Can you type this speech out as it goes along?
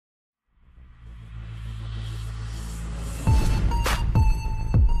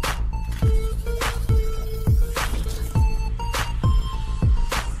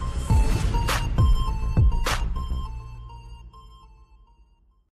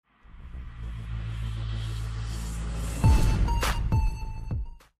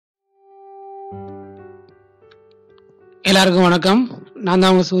எல்லாருக்கும் வணக்கம். நான்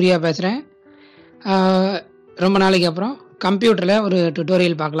தான் உங்கள் சூர்யா பேசுகிறேன். ரொம்ப நாளைக்கு அப்புறம் கம்ப்யூட்டரில் ஒரு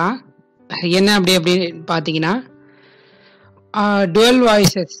டுட்டோரியல் பார்க்கலாம். என்ன அப்படின்னு பார்த்தீங்கன்னா, டுவெல்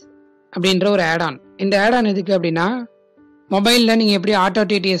வாய்ஸஸ் அப்படின்ற ஒரு ஆட்-ஆன். இந்த ஆட்-ஆன் எதுக்கு அப்படின்னா, மொபைலில் நீங்கள் எப்படி ஆட்டோ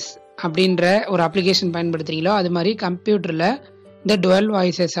டிடிஎஸ் அப்படின்ற ஒரு அப்ளிகேஷன் பயன்படுத்துகிறீங்களோ அது மாதிரி கம்ப்யூட்டரில் இந்த டுவெல்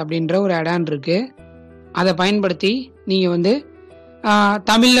வாய்ஸஸ் அப்படின்ற ஒரு ஆட்-ஆன் இருக்குது. அதை பயன்படுத்தி நீங்கள் வந்து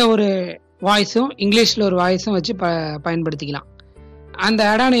தமிழில் ஒரு வாய்ஸும் இங்கிலீஷில் ஒரு வாய்ஸும் வச்சு பயன்படுத்திக்கலாம். அந்த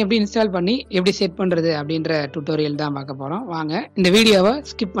ஆட்-ஆனை எப்படி இன்ஸ்டால் பண்ணி எப்படி செட் பண்ணுறது அப்படின்ற டுட்டோரியல் தான் பார்க்க போகிறோம். வாங்க இந்த வீடியோவை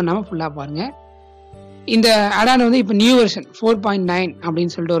ஸ்கிப் பண்ணாமல் ஃபுல்லாக பாருங்கள். இந்த ஆட்-ஆன் வந்து இப்போ நியூ வெர்ஷன் 4.9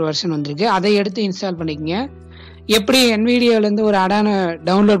 அப்படின்னு சொல்லிட்டு ஒரு வெர்ஷன் வந்திருக்கு. அதை எடுத்து இன்ஸ்டால் பண்ணிக்கங்க. எப்படி NVDAலேருந்து ஒரு ஆட்-ஆனை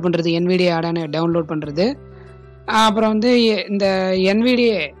டவுன்லோட் பண்ணுறது, NVDA ஆட்-ஆனை டவுன்லோட் பண்ணுறது, அப்புறம் வந்து இந்த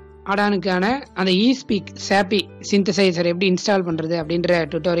NVDA ஆட்-ஆனுக்கான அந்த SAPI சிந்தசைசர் எப்படி இன்ஸ்டால் பண்ணுறது அப்படின்ற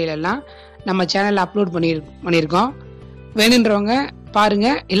டுட்டோரியல் எல்லாம் நம்ம சேனலில் அப்லோட் பண்ணியிருக்கோம். வேணுன்றவங்க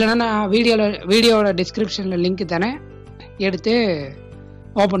பாருங்கள், இல்லைன்னா நான் வீடியோவோட டிஸ்கிரிப்ஷனில் லிங்க் தானே, எடுத்து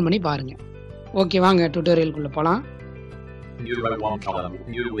ஓப்பன் பண்ணி பாருங்கள். ஓகே, வாங்க டுட்டோரியலுக்குள்ளே போகலாம்.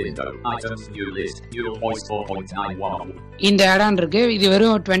 இந்த ஆட்-ஆன் இருக்கு. இது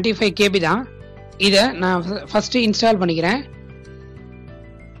வெறும் 25 KB தான். இதை நான் ஃபர்ஸ்ட் இன்ஸ்டால் பண்ணிக்கிறேன்.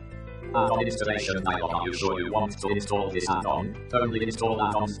 On installation dialog, are you sure you want to install this add-on? Only install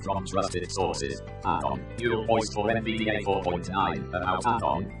add-ons from trusted sources. Add-on. Dual voice for NVDA 4.9. About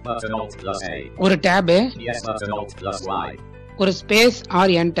add-on. Button Alt plus A. ஒரு tab. Yes button Alt plus Y. ஒரு space or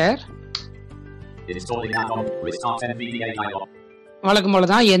enter. Installing add-on. Restart NVDA dialog. வழக்கம்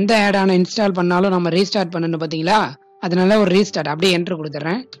போல தான் எந்த ஆட்-ஆனை install பண்ணாலும் நம்ம restart பண்ணணும் பார்த்தீங்களா, அதனால ஒரு ரீஸ்டார்ட் அப்படியே என்டர்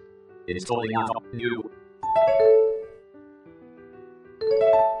கொடுத்துட்றேன். Installing add-on.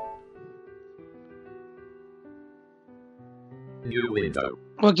 New window.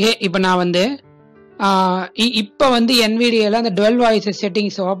 Okay, இப்போ நான் வந்து இப்போ வந்து NVDAல அந்த டுவெல் வாய்ஸ்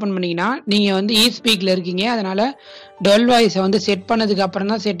செட்டிங்ஸ் ஓப்பன் பண்ணீங்கன்னா நீங்கள் வந்து eSpeakல இருக்கீங்க. அதனால டுவெல் வாய்ஸை வந்து செட் பண்ணதுக்கு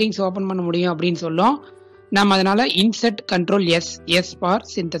அப்புறம் தான் செட்டிங்ஸ் ஓப்பன் பண்ண முடியும் அப்படின்னு சொல்லும். நம்ம அதனால insert control S for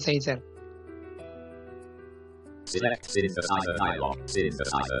synthesiser. Select synthesizer dialog.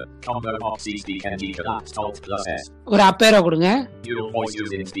 Synthesizer. Combo of speak and collapsed Alt plus S. ஒரு அப்பேரா கொடுங்க. Dual voice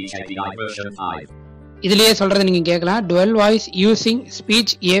using speech API version 5. இதுலயே சொல்றது நீங்க கேட்கலாம். Twelve voice using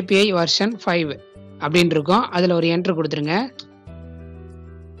speech API version 5 அப்படின்னு இருக்கும். அதுல ஒரு என்டர் கொடுத்துருங்க.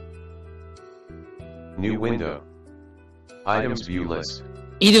 New window. Items view list.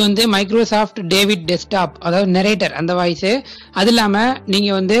 இது வந்து மைக்ரோசாஃப்ட் டேவிட் டெஸ்க்டாப், அதாவது நரேட்டர் அந்த வாய்ஸ். அது இல்லாம நீங்க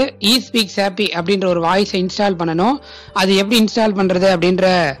வந்து SAPI அப்படின்ற ஒரு வாய்ஸை இன்ஸ்டால் பண்ணணும். அது எப்படி இன்ஸ்டால் பண்றது அப்படின்ற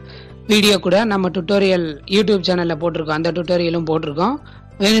வீடியோ கூட நம்ம டுட்டோரியல் யூடியூப் சேனல்ல போட்டிருக்கோம். அந்த டுட்டோரியலும் போட்டிருக்கோம்.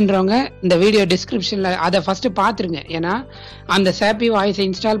 வேணுன்றவங்க இந்த வீடியோ டிஸ்கிரிப்ஷனில் அதை ஃபஸ்ட்டு பார்த்துருங்க. ஏன்னா அந்த SAPI வாய்ஸை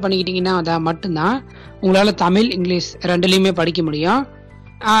இன்ஸ்டால் பண்ணிக்கிட்டிங்கன்னா அதை மட்டும்தான் உங்களால் தமிழ் இங்கிலீஷ் ரெண்டுலேயுமே படிக்க முடியும்.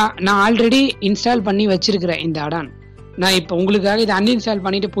 நான் ஆல்ரெடி இன்ஸ்டால் பண்ணி வச்சுருக்கிறேன் இந்த ஆட்-ஆன். நான் இப்போ உங்களுக்காக இதை அன்இன்ஸ்டால்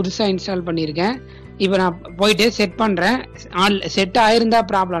பண்ணிவிட்டு புதுசாக இன்ஸ்டால் பண்ணியிருக்கேன். இப்போ நான் போயிட்டு செட் பண்ணுறேன். செட் ஆயிருந்தா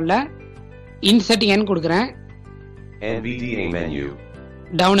ப்ராப்ளம் இல்லை. இன்செட் என் கொடுக்குறேன். NVDA menu.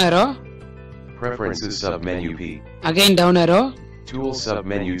 Down aero. Preferences submenu P. Again down aero. Tool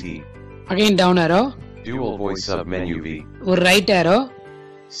submenu T. Again down arrow. Dual voice submenu V. Or right arrow.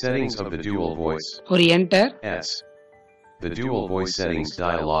 Settings of the dual voice. Or enter. S. The dual voice settings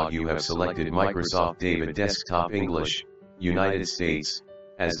dialog, you have selected Microsoft David Desktop English, United States,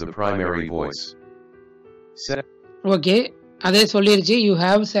 as the primary voice. Okay. அதே சொல்லிருச்சு. You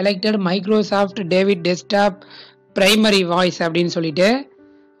have selected Microsoft David Desktop Primary Voice அப்படின்னு சொல்லிட்டு.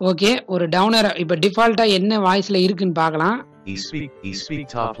 Okay, ஒரு down arrow. இப்போ டிஃபால்ட்டா என்ன வாய்ஸ்ல இருக்குன்னு பார்க்கலாம். eSpeak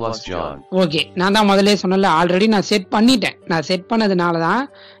top plus John. Okay, நான் தான் முதல்ல சொன்னல, ஆல்ரெடி நான் செட் பண்ணிட்டேன். நான் செட் பண்ணதுனால தான்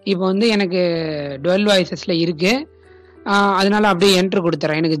இப்போ வந்து எனக்கு டுவெல் வாய்ஸஸ்ல இருக்கு. அதனால அப்படியே என்ட்ரு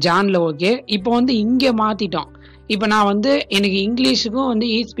கொடுத்துறேன். எனக்கு ஜான்ல ஓகே. இப்போ வந்து இங்கே மாத்திட்டோம். இப்போ நான் வந்து எனக்கு இங்கிலீஷுக்கும் வந்து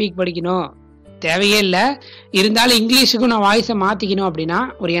eSpeak படிக்கணும் தேவையே இல்லை. இருந்தாலும் இங்கிலீஷுக்கும் நான் வாய்ஸை மாத்திக்கணும் அப்படின்னா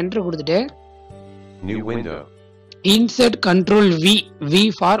ஒரு என்ட்ரு கொடுத்துட்டு New window. Insert Control V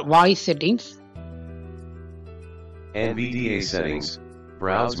for voice settings. NVDA settings.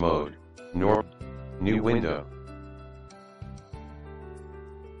 Browse mode. New window.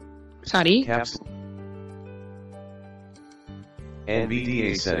 Sorry. Caps. NVDA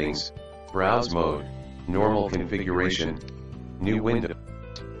settings. Browse mode. Normal configuration. New window.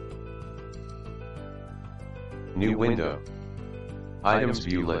 New window. Items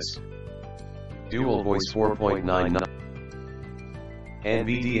view list. Dual voice 4.99.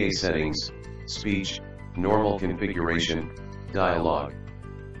 NVDA settings. Speech. Normal configuration. Dialog.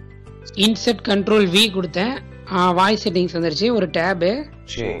 Insert Control V கொடுத்தேன். Voice settings வந்துருச்சு. ஒரு tape.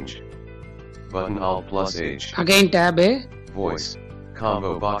 Change. Button Alt plus H. Again tab. Voice.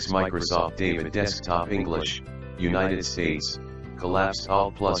 Combo box Microsoft David Desktop English, United States. Collapsed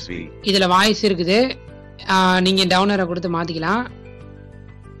Alt plus V. இதுல voice இருக்குது. நீங்க down aero கொடுத்து மாத்திக்கலாம்.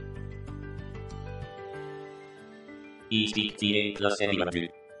 ESDTA plus N11.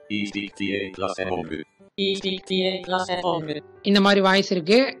 ESDTA plus N11. ESDTA plus N11. இந்த மாதிரி voice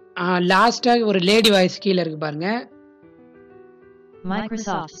இருக்கு. லாஸ்டா ஒரு லேடி வாய்ஸ் கீழ இருக்கு பாருங்க.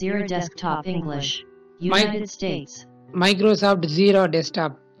 Microsoft Zero Desktop English, United States. Microsoft Zero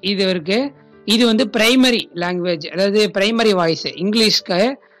Desktop இது இருக்கு. இது வந்து பிரைமரி லாங்குவேஜ், அதாவது பிரைமரி வாய்ஸ். இங்கிலீஷ்க்கு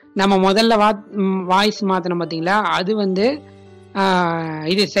நம்ம முதல்ல வாய்ஸ் மாத்தணும் பாத்தீங்களா, அது வந்து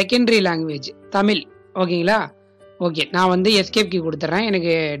இது செகண்டரி லாங்குவேஜ் தமிழ். ஓகேங்களா? ஓகே, நான் வந்து எஸ்கேப் கீ கொடுத்துறேன்.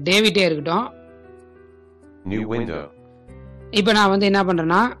 எனக்கு டேவிட்டே இருக்கட்டும். New window. இப்போ நான் வந்து என்ன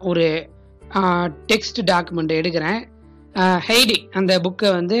பண்றேன்னா, ஒரு டெக்ஸ்ட் டாக்குமெண்ட் எடுக்கிறேன். ஹைடி அந்த புக்கை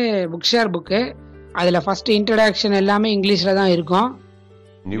வந்து புக் ஷேர் புக்கு, அதில் ஃபர்ஸ்ட் இன்ட்ரடக்ஷன் எல்லாமே இங்கிலீஷில் தான் இருக்கும்.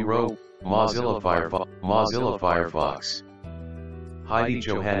 New row, Mozilla Firefox. Heidi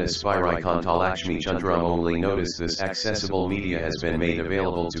Johanna Spirai Kontalakshmi Chandram only noticed this accessible media has been made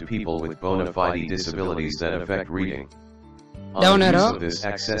available to people with bona fide disabilities that affect reading. On the use of this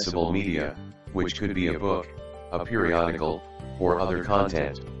accessible media, which could be a book, a periodical, or other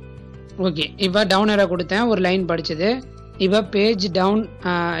content. Okay, இப்போ down aero கொடுத்தேன், ஒரு line படிச்சது. இப்போ page down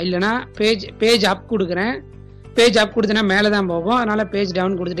இல்லைனா page அப் கொடுக்குறேன். Page அப் கொடுத்தனா மேலே தான் போகும், அதனால பேஜ்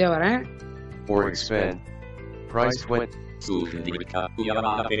டவுன் கொடுத்துட்டே வரேன். Or expand. Price 20.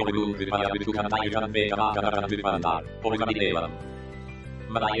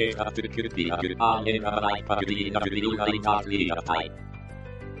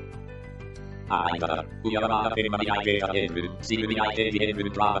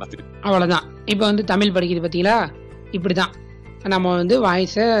 அவ்வளோதான். இப்போ வந்து தமிழ் படிக்குது பார்த்தீங்களா, இப்படி தான் நம்ம வந்து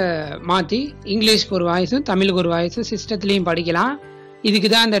வாய்ஸை மாற்றி இங்கிலீஷ்க்கு ஒரு வாய்ஸும் தமிழுக்கு ஒரு வாய்ஸும் சிஸ்டத்துலேயும் படிக்கலாம். இதுக்கு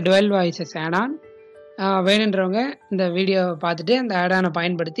தான் இந்த டுவெல் வாய்ஸஸ் ஆடான். வேணுன்றவங்க இந்த வீடியோவை பார்த்துட்டு அந்த ஆடானை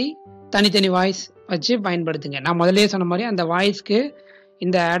பயன்படுத்தி தனித்தனி வாய்ஸ் வச்சு பயன்படுத்துங்க. நான் முதலே சொன்ன மாதிரி அந்த வாய்ஸ்க்கு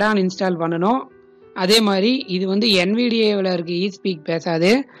இந்த ஆடான் இன்ஸ்டால் பண்ணணும். அதே மாதிரி இது வந்து NVDAவில் இருக்க இஸ்பீக்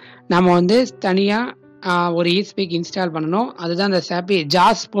பேசாது. நம்ம வந்து தனியாக ஒரு இஸ்பீக் இன்ஸ்டால் பண்ணணும். அதுதான் அந்த சாப்பி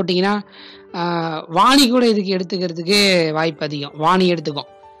ஜாஸ் போட்டிங்கன்னா வாணி கூட இதுக்கு எடுத்துக்கிறதுக்கு வாய்ப்பு அதிகம். வாணி எடுத்துக்கும்.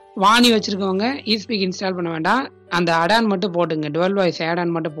 வாணி வச்சுருக்கவங்க இஸ்பீக் இன்ஸ்டால் பண்ண வேண்டாம், அந்த அடான் மட்டும் போட்டுங்க, டுவெல் வாய்ஸ்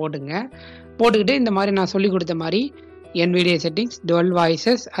ஆடான் மட்டும் போட்டுங்க. போட்டுக்கிட்டு இந்த மாதிரி நான் சொல்லி கொடுத்த மாதிரி NVDA செட்டிங்ஸ், டுவெல்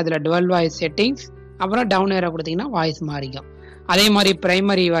வாய்ஸஸ், அதில் டுவெல் வாய்ஸ் செட்டிங்ஸ், அப்புறம் டவுன் ஏரோ கொடுத்தீங்கன்னா வாய்ஸ் மாறிக்கும். அதே மாதிரி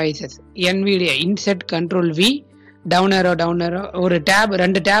primary voices NVDA inset control V, down aero ஒரு டேப்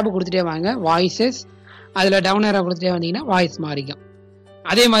 2 டேப் கொடுத்துட்டே வாங்க, வாய்ஸஸ், அதில் டவுன் ஏரோ கொடுத்துட்டே வந்தீங்கன்னா வாய்ஸ் மாறிக்கும்.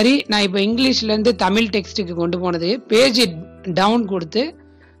 அதே மாதிரி நான் இப்போ இங்கிலீஷ்லேருந்து தமிழ் டெக்ஸ்ட்டுக்கு கொண்டு போனது பேஜ் டவுன் கொடுத்து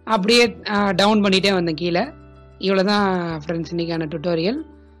அப்படியே டவுன் பண்ணிகிட்டே வந்தேன் கீழே. இவ்வளோ தான் ஃப்ரெண்ட்ஸ் இன்றைக்கான டுட்டோரியல்.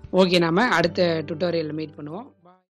 ஓகே, நாம் அடுத்த டுட்டோரியலில் மீட் பண்ணுவோம்.